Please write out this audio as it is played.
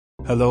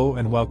Hello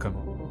and welcome.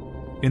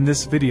 In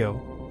this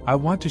video, I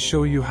want to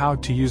show you how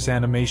to use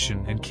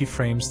animation and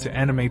keyframes to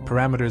animate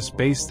parameters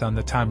based on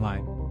the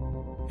timeline.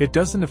 It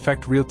doesn't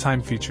affect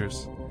real-time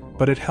features,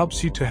 but it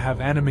helps you to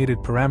have animated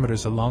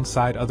parameters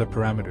alongside other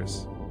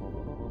parameters.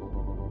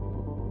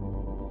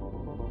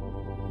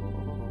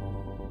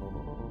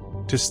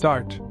 To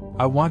start,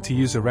 I want to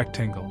use a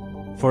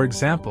rectangle. For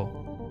example,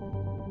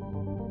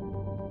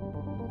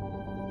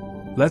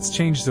 let's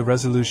change the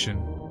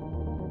resolution.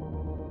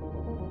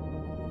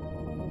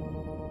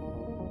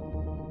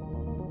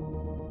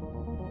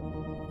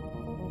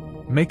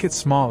 Make it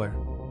smaller.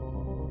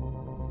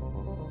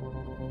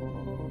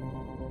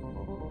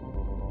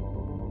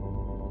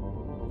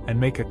 And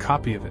make a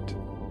copy of it.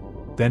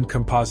 Then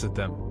composite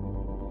them.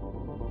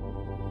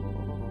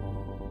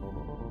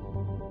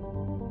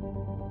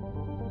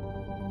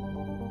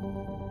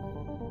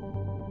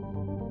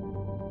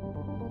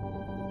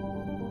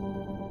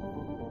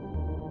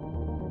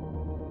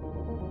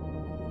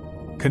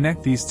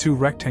 Connect these two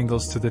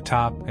rectangles to the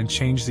top and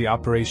change the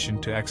operation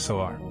to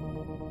XOR.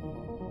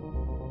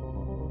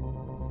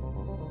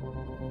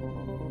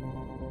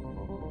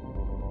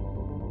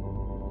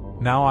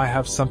 Now I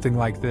have something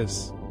like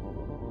this.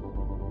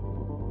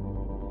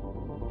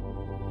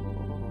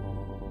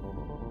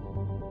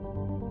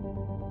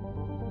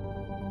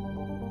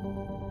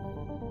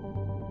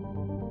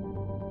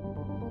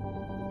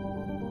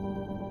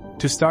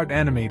 To start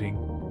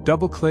animating,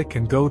 double-click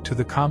and go to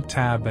the Comp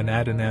tab and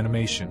add an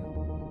animation.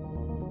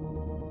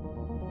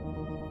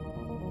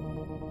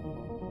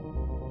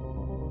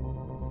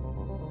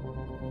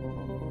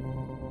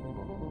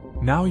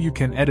 Now you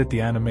can edit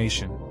the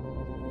animation.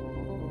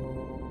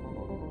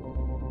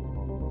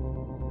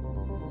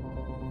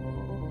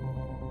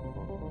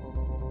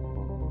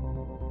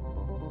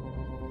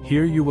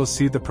 Here you will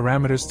see the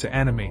parameters to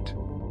animate.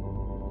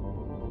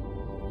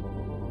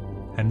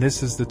 And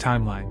this is the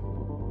timeline.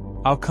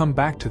 I'll come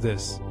back to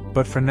this,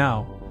 but for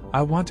now,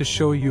 I want to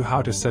show you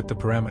how to set the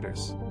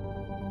parameters.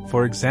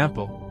 For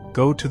example,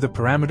 go to the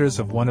parameters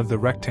of one of the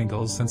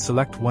rectangles and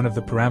select one of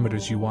the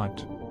parameters you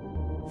want.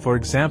 For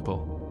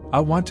example,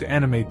 I want to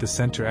animate the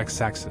center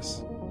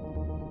x-axis.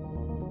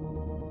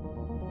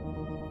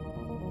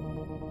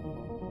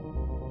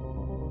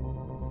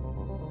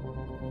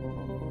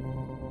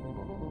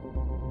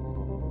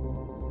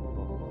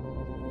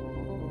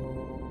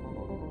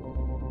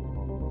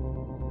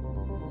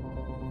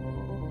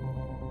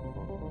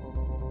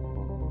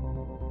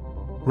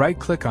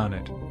 Right-click on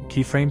it,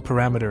 keyframe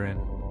parameter in.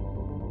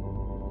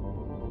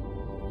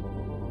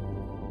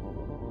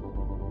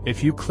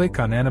 If you click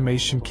on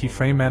Animation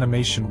Keyframe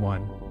Animation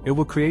 1, it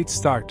will create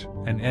start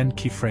and end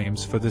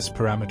keyframes for this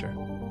parameter.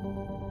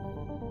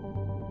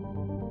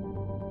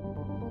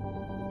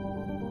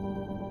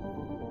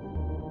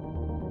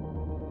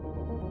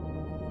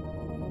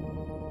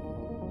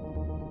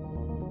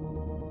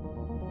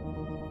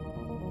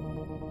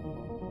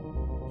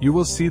 You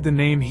will see the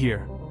name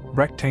here,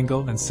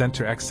 rectangle and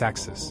center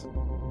x-axis.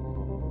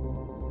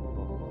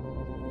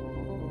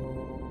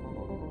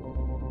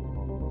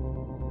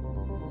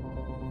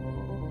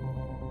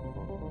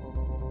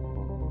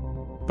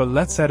 But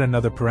let's add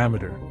another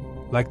parameter,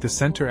 like the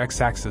center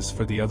x-axis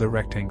for the other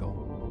rectangle.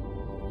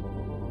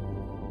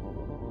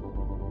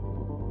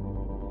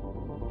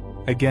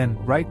 Again,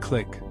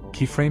 right-click,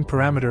 keyframe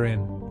parameter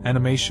in,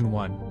 animation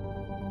 1.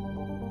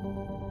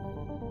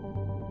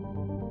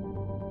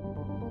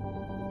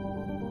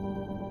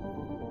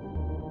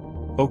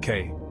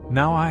 Okay,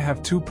 now I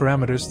have two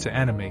parameters to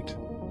animate.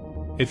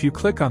 If you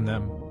click on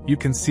them, you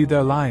can see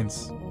their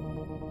lines.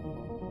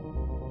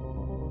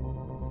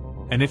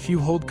 And if you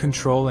hold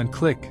Ctrl and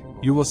click,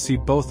 you will see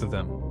both of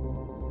them.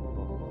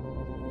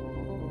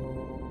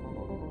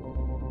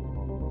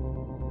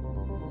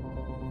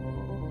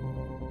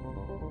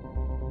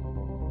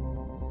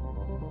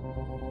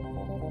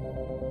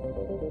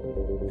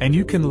 And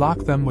you can lock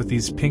them with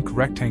these pink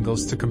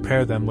rectangles to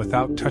compare them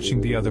without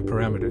touching the other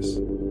parameters.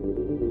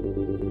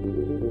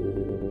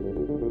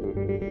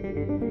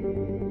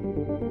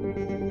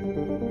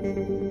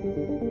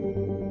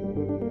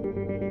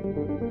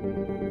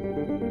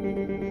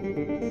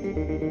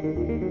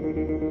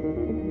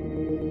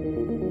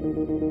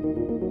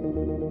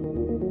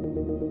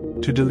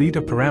 To delete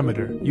a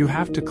parameter, you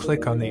have to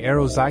click on the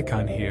arrows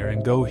icon here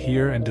and go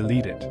here and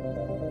delete it.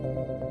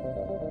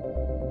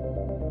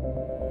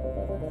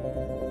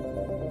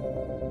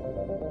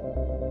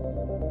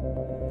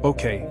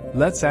 Okay,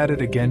 let's add it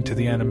again to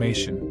the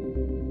animation.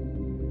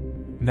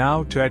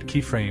 Now, to add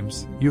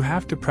keyframes, you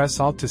have to press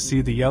Alt to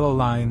see the yellow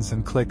lines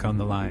and click on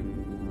the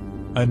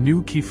line. A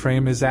new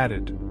keyframe is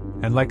added,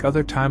 and like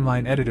other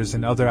timeline editors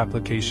in other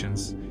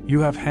applications, you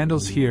have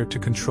handles here to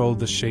control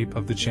the shape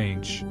of the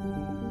change.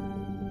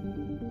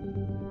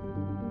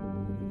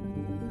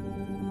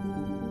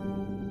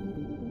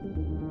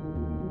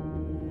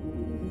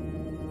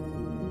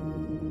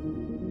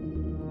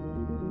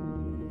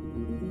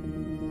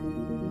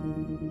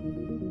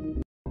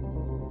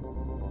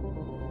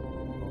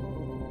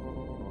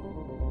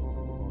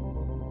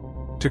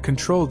 To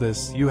control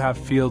this, you have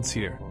fields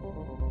here.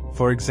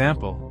 For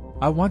example,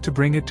 I want to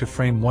bring it to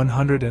frame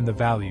 100 and the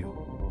value.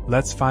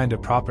 Let's find a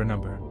proper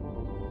number.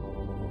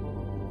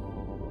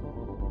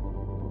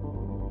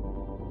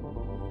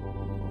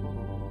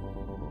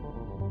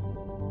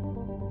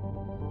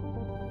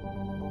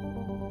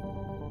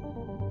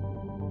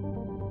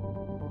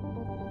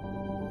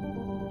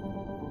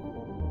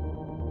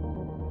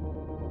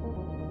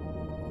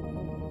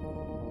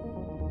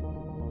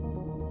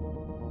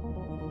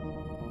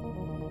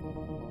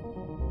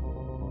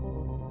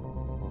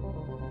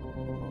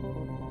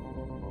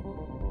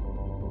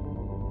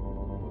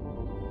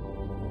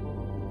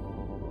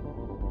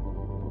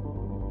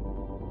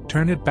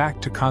 Turn it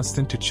back to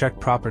constant to check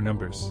proper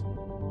numbers.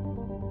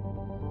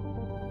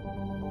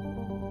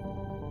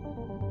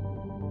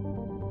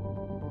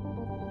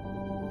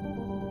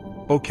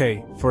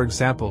 OK, for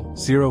example,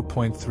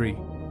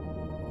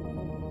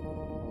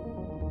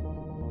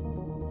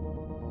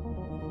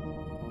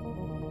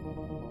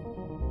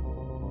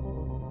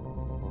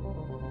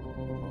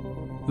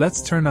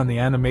 Let's turn on the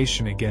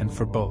animation again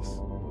for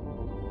both.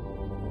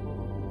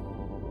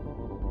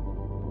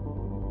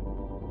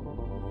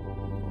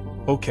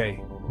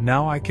 OK.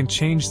 Now I can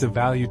change the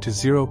value to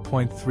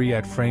 0.3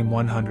 at frame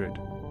 100.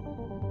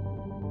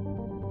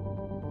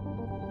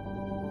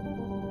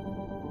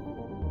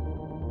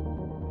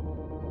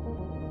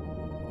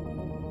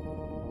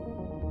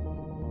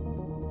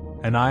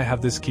 And I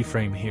have this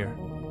keyframe here.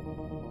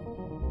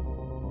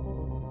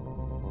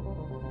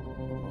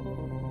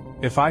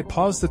 If I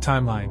pause the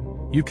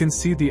timeline, you can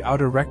see the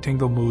outer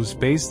rectangle moves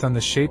based on the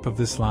shape of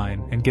this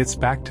line and gets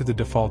back to the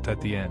default at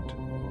the end.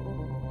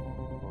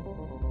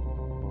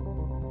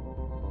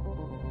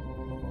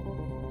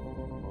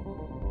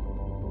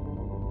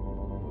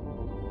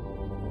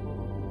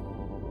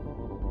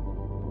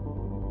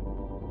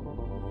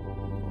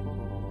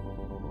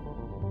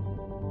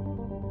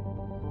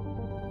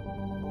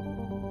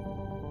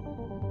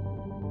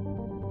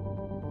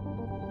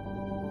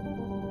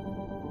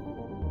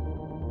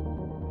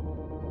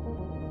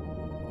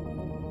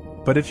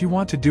 But if you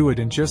want to do it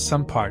in just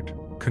some part,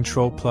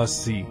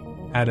 Ctrl+Z,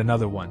 add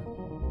another one.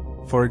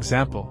 For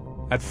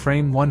example, at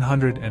frame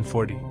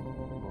 140.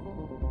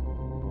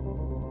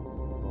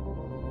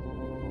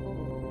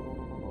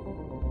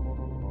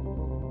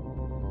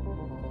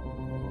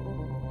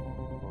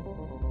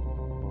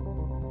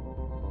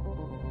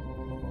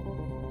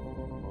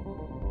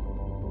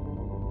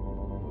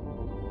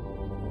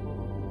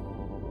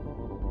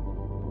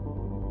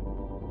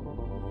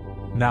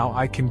 Now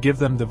I can give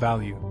them the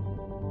value.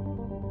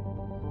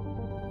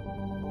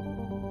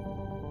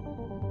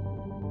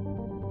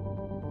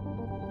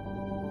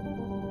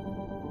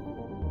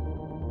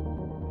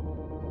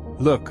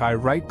 Look, I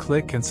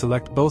right-click and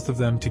select both of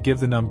them to give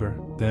the number,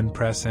 then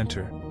press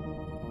Enter.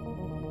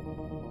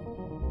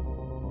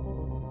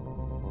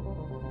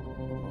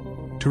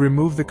 To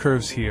remove the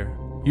curves here,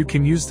 you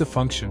can use the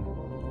function,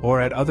 or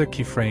add other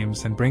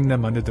keyframes and bring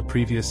them under the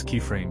previous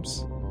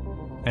keyframes.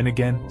 And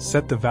again,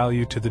 set the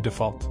value to the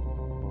default.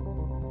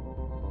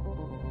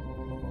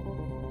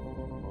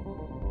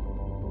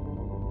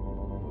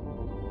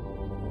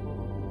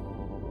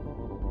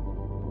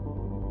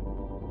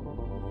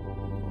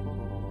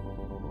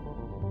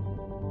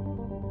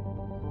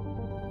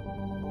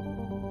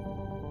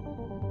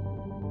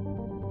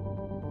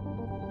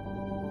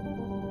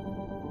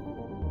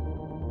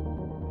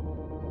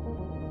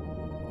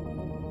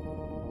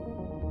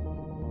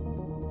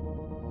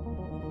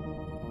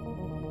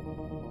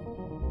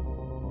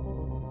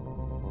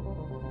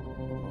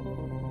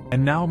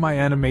 And now my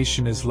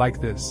animation is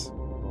like this.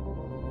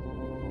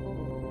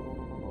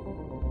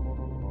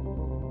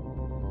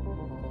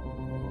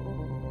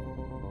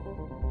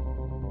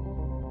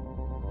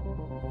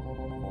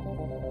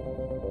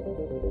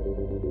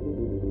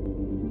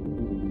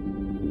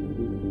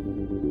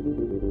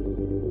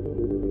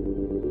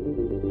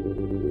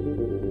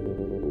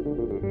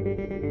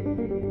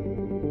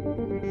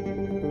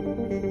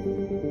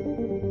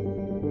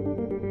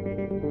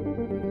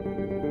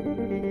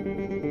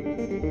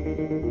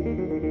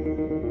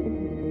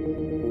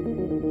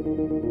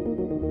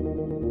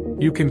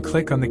 You can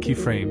click on the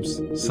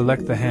keyframes,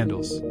 select the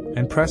handles,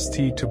 and press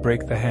T to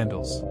break the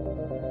handles.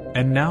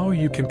 And now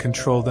you can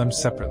control them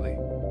separately.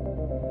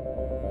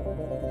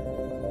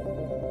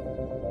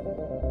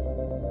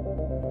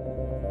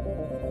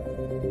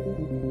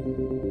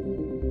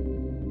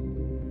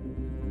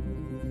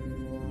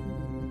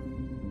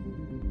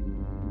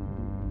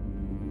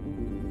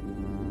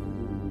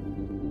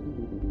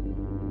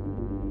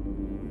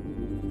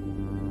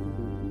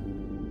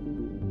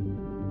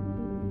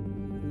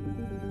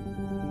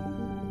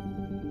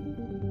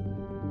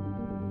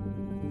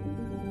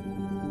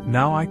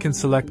 Now I can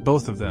select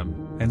both of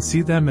them, and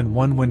see them in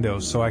one window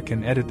so I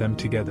can edit them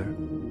together.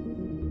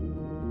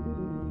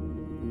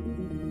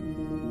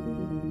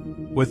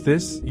 With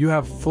this, you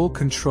have full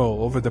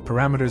control over the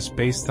parameters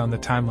based on the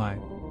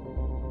timeline.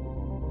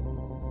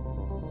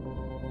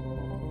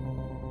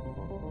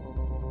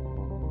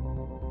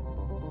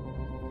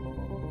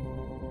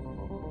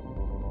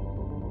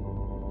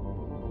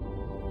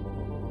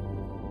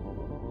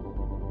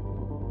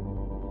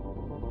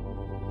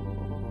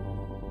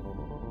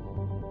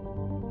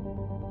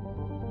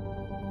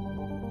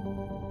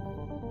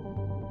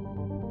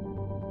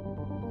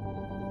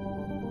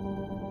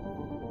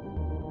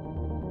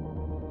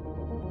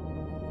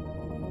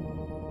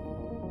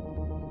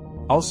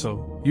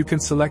 Also, you can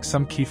select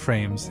some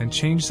keyframes and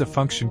change the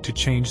function to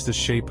change the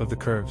shape of the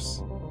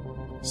curves.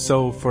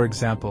 So, for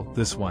example,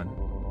 this one.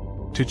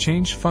 To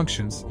change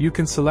functions, you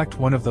can select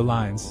one of the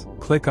lines,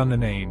 click on the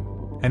name,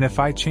 and if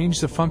I change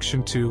the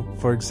function to,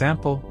 for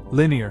example,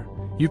 linear,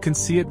 you can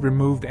see it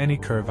removed any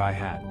curve I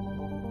had.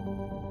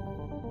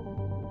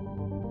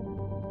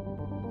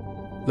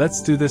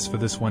 Let's do this for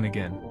this one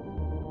again.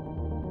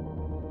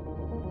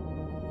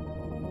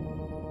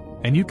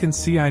 And you can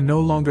see I no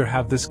longer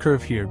have this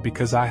curve here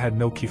because I had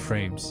no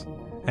keyframes,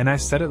 and I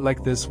set it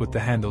like this with the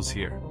handles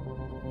here.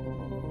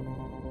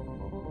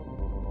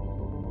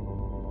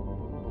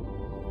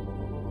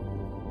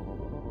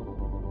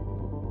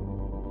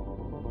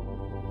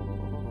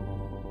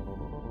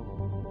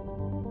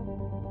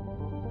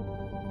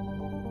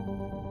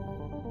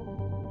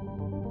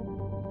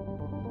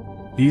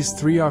 These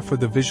three are for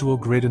the visual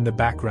grid in the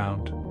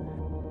background.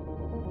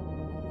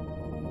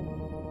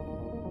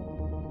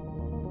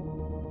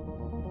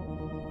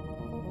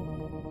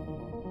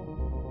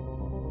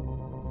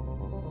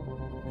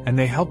 And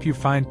they help you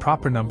find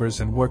proper numbers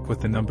and work with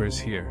the numbers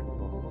here.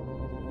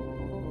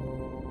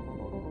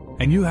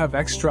 And you have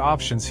extra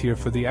options here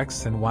for the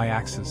X and Y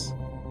axis.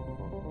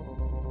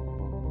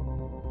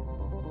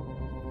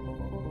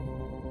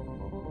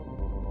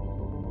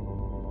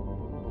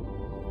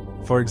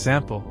 For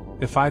example,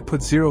 if I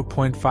put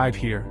 0.5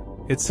 here,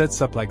 it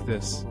sets up like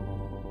this.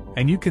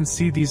 And you can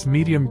see these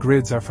medium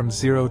grids are from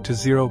 0 to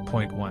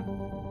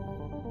 0.1.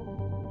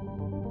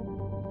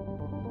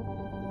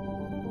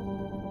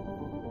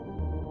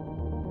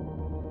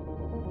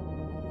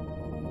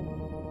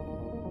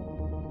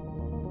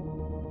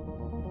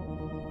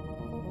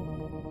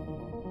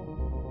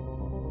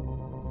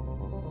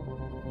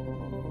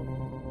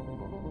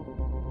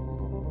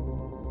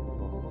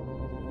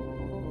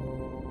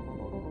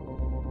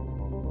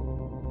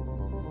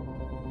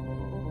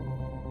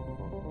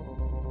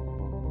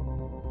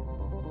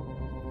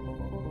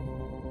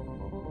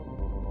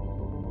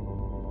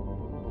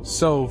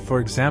 So, for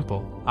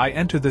example, I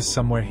enter this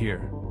somewhere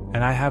here,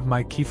 and I have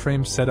my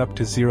keyframe set up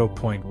to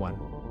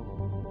 0.1.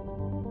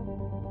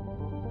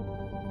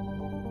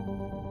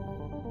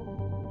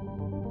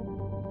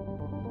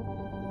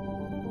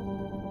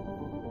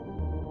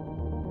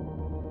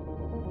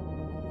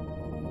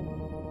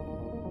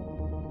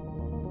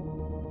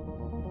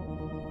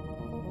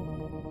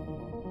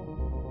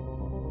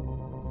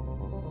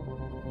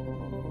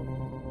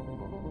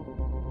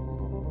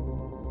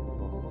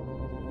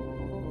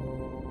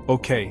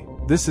 Okay,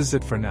 this is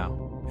it for now.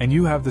 And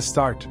you have the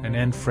start and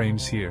end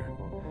frames here.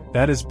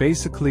 That is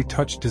basically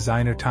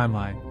TouchDesigner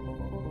timeline.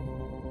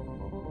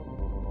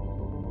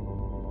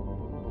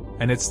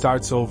 And it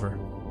starts over.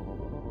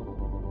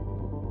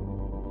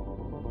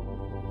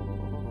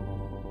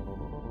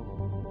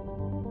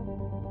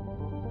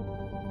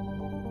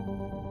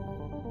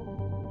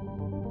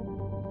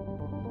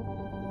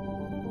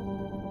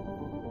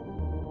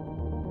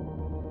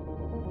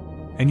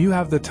 And you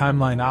have the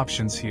timeline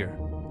options here.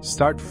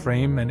 Start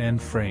frame and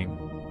end frame.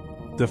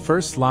 The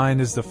first line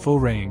is the full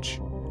range,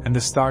 and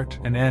the start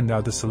and end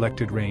are the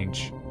selected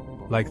range,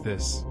 like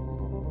this.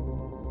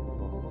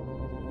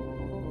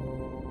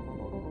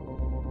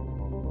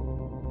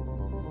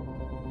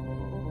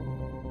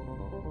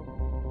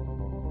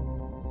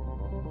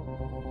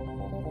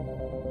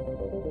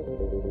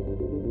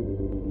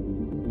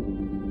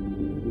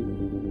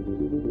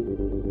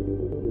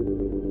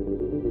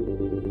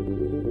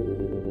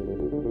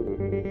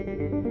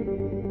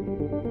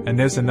 And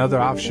there's another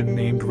option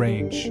named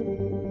Range.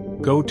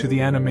 Go to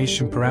the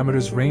Animation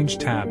Parameters Range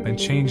tab and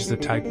change the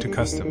type to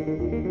Custom.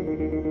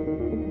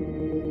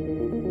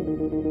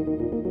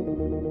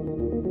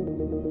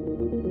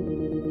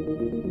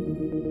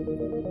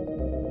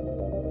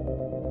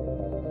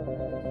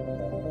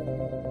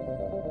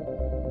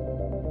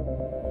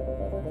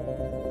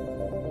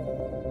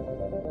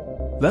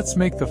 Let's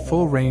make the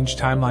full range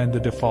timeline the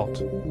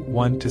default,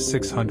 1 to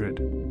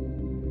 600.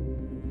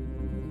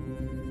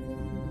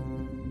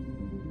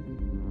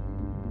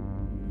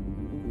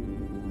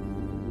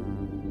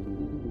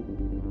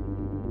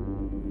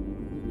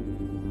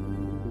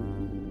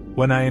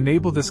 When I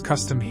enable this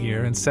custom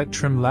here and set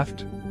trim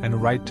left and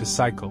right to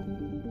cycle,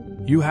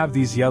 you have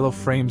these yellow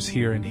frames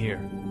here and here.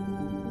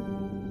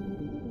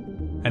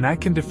 And I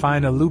can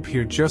define a loop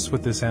here just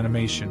with this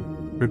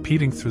animation,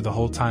 repeating through the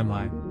whole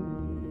timeline.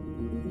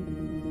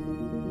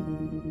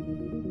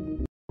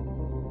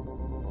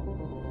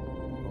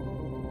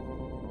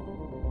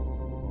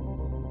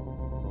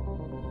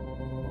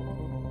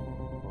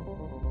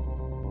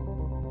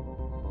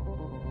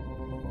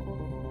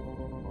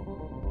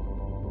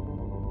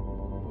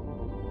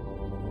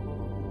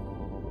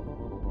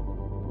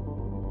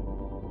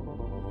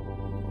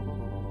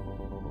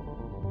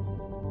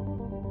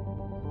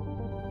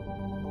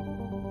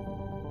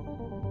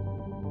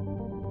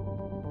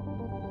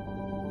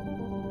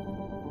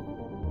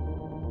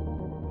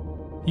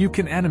 You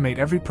can animate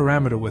every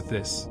parameter with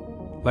this,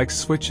 like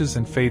switches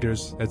and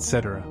faders,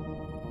 etc.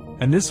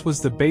 And this was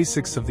the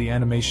basics of the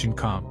animation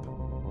comp.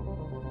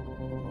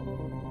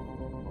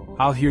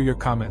 I'll hear your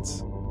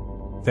comments.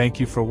 Thank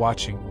you for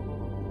watching.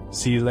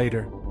 See you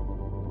later.